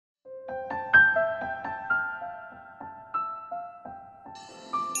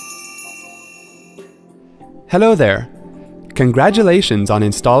Hello there! Congratulations on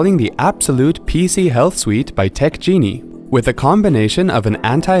installing the Absolute PC Health Suite by TechGenie. With a combination of an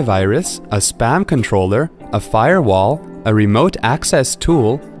antivirus, a spam controller, a firewall, a remote access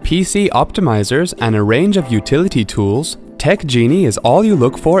tool, PC optimizers, and a range of utility tools, TechGenie is all you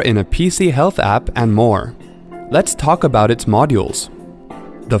look for in a PC health app and more. Let's talk about its modules.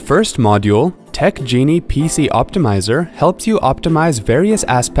 The first module, TechGenie PC Optimizer, helps you optimize various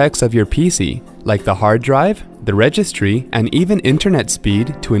aspects of your PC, like the hard drive, the registry, and even internet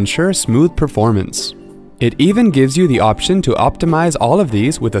speed to ensure smooth performance. It even gives you the option to optimize all of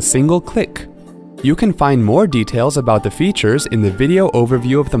these with a single click. You can find more details about the features in the video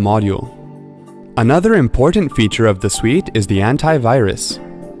overview of the module. Another important feature of the suite is the antivirus.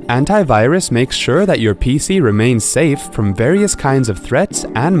 Antivirus makes sure that your PC remains safe from various kinds of threats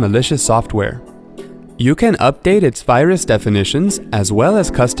and malicious software. You can update its virus definitions as well as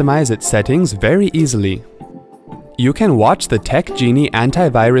customize its settings very easily. You can watch the TechGenie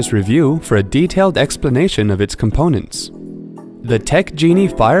antivirus review for a detailed explanation of its components. The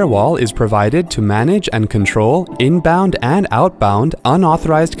TechGenie firewall is provided to manage and control inbound and outbound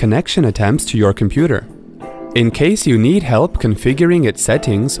unauthorized connection attempts to your computer. In case you need help configuring its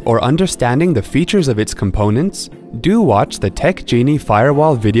settings or understanding the features of its components, do watch the TechGenie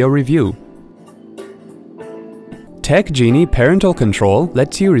firewall video review. TechGenie Parental Control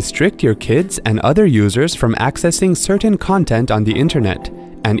lets you restrict your kids and other users from accessing certain content on the internet,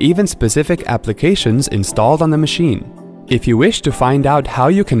 and even specific applications installed on the machine. If you wish to find out how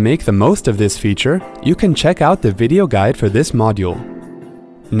you can make the most of this feature, you can check out the video guide for this module.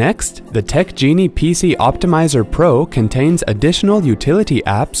 Next, the TechGenie PC Optimizer Pro contains additional utility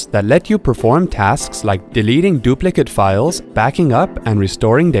apps that let you perform tasks like deleting duplicate files, backing up and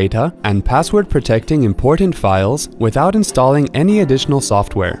restoring data, and password protecting important files without installing any additional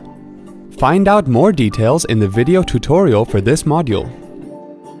software. Find out more details in the video tutorial for this module.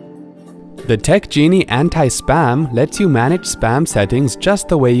 The TechGenie Anti-Spam lets you manage spam settings just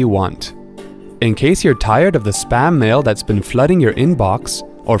the way you want. In case you're tired of the spam mail that's been flooding your inbox,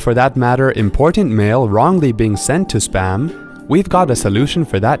 or for that matter, important mail wrongly being sent to spam, we've got a solution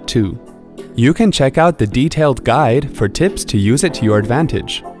for that too. You can check out the detailed guide for tips to use it to your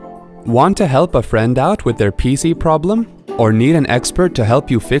advantage. Want to help a friend out with their PC problem? Or need an expert to help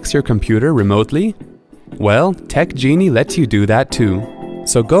you fix your computer remotely? Well, TechGenie lets you do that too.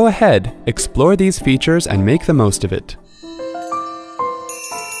 So go ahead, explore these features and make the most of it.